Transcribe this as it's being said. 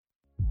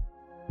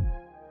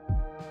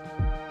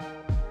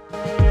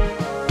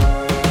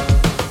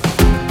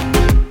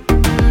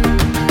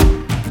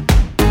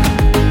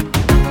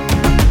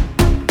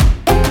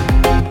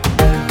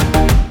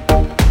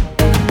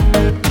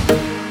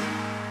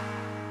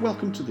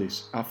Welcome to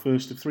this, our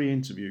first of 3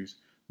 interviews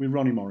with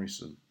Ronnie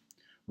Morrison.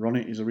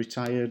 Ronnie is a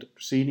retired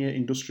senior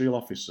industrial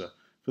officer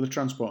for the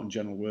Transport and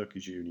General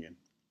Workers Union,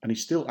 and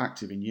he's still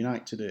active in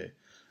Unite Today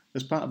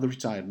as part of the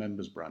retired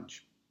members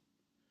branch.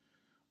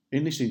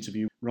 In this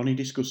interview, Ronnie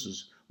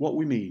discusses what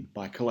we mean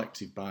by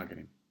collective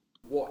bargaining.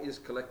 What is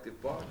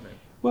collective bargaining?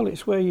 Well,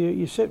 it's where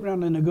you sit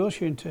around a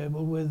negotiating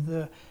table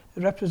with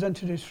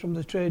representatives from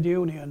the trade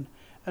union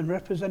and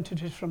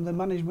representatives from the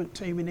management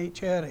team in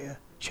each area,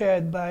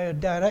 chaired by a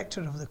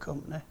director of the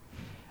company.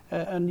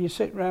 And you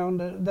sit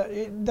round,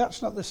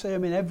 that's not the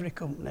same in every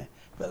company,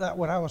 but that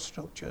were our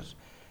structures.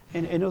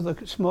 In other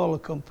smaller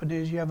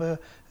companies, you have a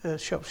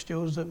shop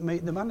stewards that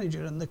meet the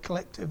manager and they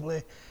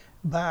collectively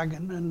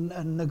bargain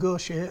and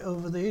negotiate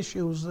over the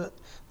issues that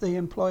the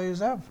employees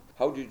have.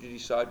 How did you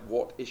decide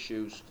what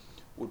issues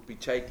would be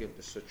taken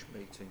to such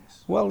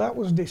meetings? Well, that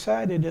was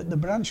decided at the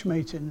branch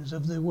meetings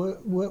of the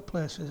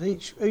workplaces.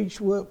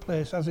 Each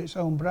workplace has its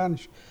own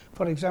branch.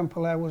 For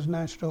example, I was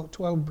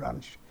 9/12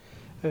 branch,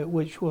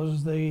 which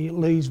was the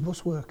Leeds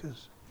bus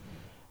workers.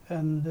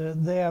 And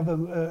they have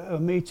a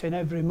meeting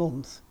every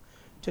month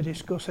to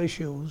discuss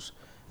issues,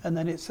 and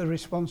then it's the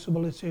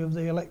responsibility of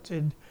the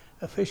elected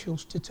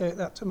officials to take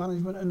that to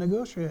management and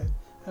negotiate,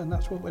 and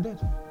that's what we did.